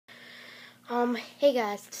Hey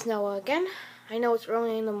guys, it's Noah again. I know it's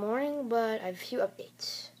early in the morning, but I have a few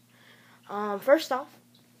updates. First off,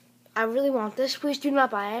 I really want this. Please do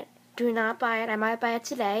not buy it. Do not buy it. I might buy it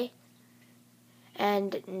today.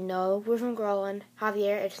 And no, we're from Groland.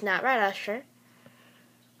 Javier, it's not Red Usher.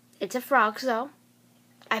 It's a Frogz, though.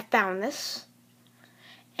 I found this.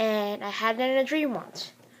 And I had it in a dream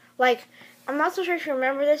once. Like, I'm not so sure if you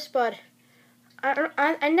remember this, but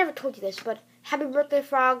I never told you this, but Happy Birthday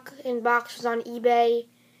Frog in box was on eBay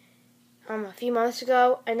a few months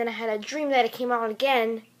ago, and then I had a dream that it came out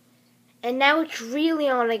again, and now it's really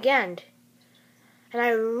on again. And I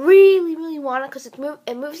really, really want it because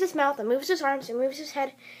it moves his mouth, it moves his arms, it moves his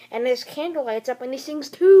head, and his candle lights up, and he sings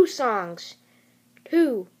 2 songs.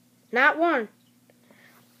 2, not 1.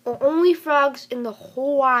 The only Frogz in the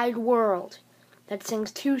whole wide world that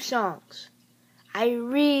sings 2 songs. I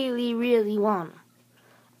really, really want him.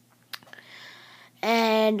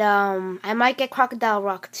 And I might get Crocodile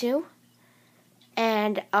Rock too.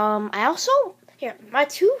 And I also my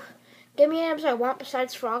 2 gimme items I want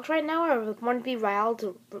besides Frogz right now are one to be Wild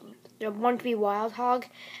Hog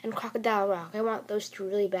and Crocodile Rock. I want those 2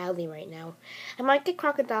 really badly right now. I might get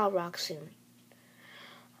Crocodile Rock soon.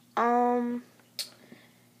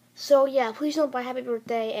 So yeah, please don't buy Happy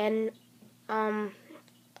Birthday, and I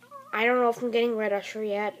don't know if I'm getting Red Usher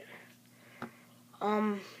yet.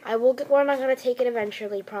 I will get one. I'm gonna take it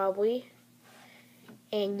eventually, probably.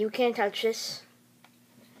 And you can't touch this.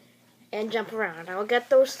 And jump around. I'll get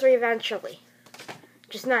those 3 eventually.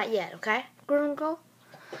 Just not yet, okay? Groove and Go?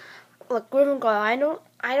 Look, Groove and Go, I don't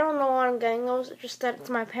know when I'm getting those. It's just that it's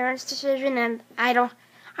my parents' decision, and I don't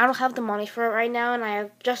have the money for it right now, and I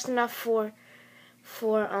have just enough for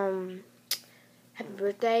Happy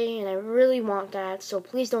Birthday, and I really want that, so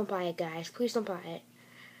please don't buy it, guys. Please don't buy it.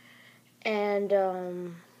 And,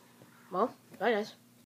 well, bye guys.